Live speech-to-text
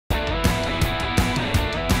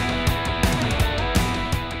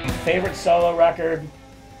favorite solo record.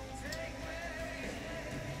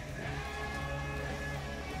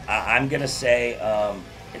 I'm gonna say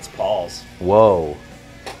it's Paul's. Whoa.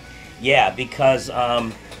 Yeah, because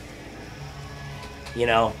you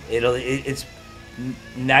know it's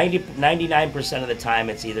 99% of the time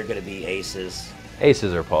it's either gonna be Aces.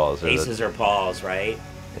 Aces or Paul's. Aces or Paul's, right?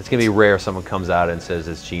 It's gonna be rare someone comes out and says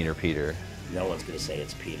it's Gene or Peter. No one's gonna say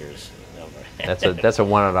it's Peter's. No. That's a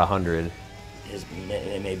 1 out of 100.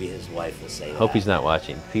 Maybe his wife will say that. Hope he's not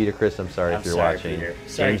watching. Peter, Chris, I'm sorry if you're watching. Peter.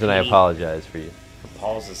 Sorry, James and I Pete. apologize for you.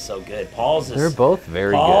 Paul's is so good. They're both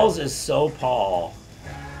very Paul's good. is so Paul.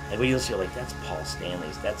 And when you listen, you're like, that's Paul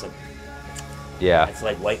Stanley's. Yeah. It's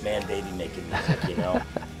like white man baby making music, you know?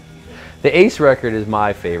 The Ace record is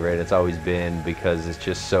my favorite. It's always been because it's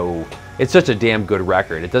just it's such a damn good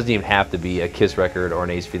record. It doesn't even have to be a Kiss record or an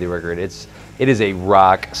Ace Frehley record. It is a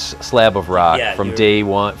rock, slab of rock from day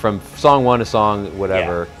one, from song one to song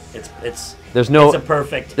whatever. Yeah, it's a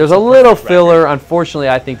perfect. There's a little filler. Unfortunately,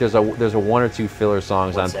 I think there's a 1 or 2 filler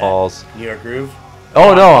songs on Paul's. New York Groove.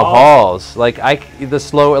 Oh no, on Paul's. Like the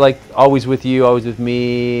slower, like Always With You, Always With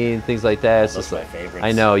Me, and things like that. Those are my favorites.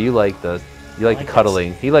 I know you like the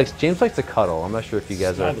cuddling. James likes to cuddle. I'm not sure if you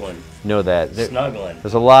guys know that. Snuggling.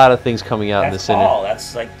 There's a lot of things coming out in the That's Paul.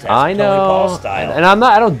 That's I know. totally Paul style. And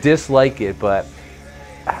I don't dislike it, but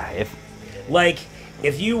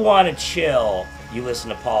if you want to chill, you listen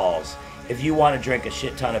to Paul's. If you want to drink a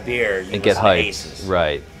shit ton of beer, you listen to Aces.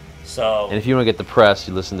 Right. So. And if you want to get depressed,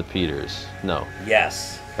 you listen to Peter's. No.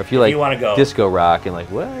 Yes. Or if you want to go disco rock and like,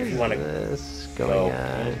 what is this going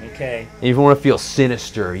on? Okay. And if you want to feel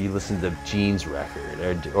sinister, you listen to Gene's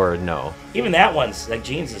record, or no. Even that one's like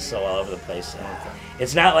Gene's is so all over the place.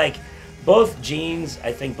 It's not like both Gene's.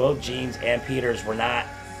 I think both Gene's and Peter's were not.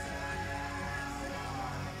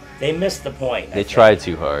 They missed the point. They tried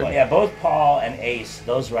too hard. But yeah, both Paul and Ace,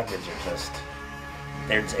 those records are just.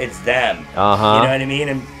 It's them. You know what I mean?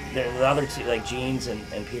 And the other two, like Gene's and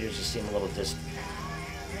Peter's, just seem a little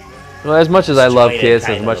Well, as much as I love Kiss,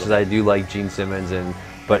 as much as I do like Gene Simmons,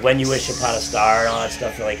 but When You Wish Upon a Star and all that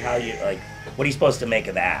stuff, you're like, what are you supposed to make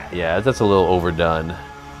of that? Yeah, that's a little overdone,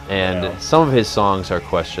 and some of his songs are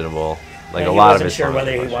questionable. Like a lot of his songs. He wasn't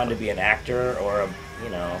sure whether he wanted to be an actor or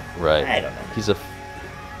Right. I don't know.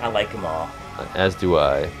 I like them all. As do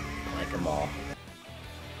I. I like them all.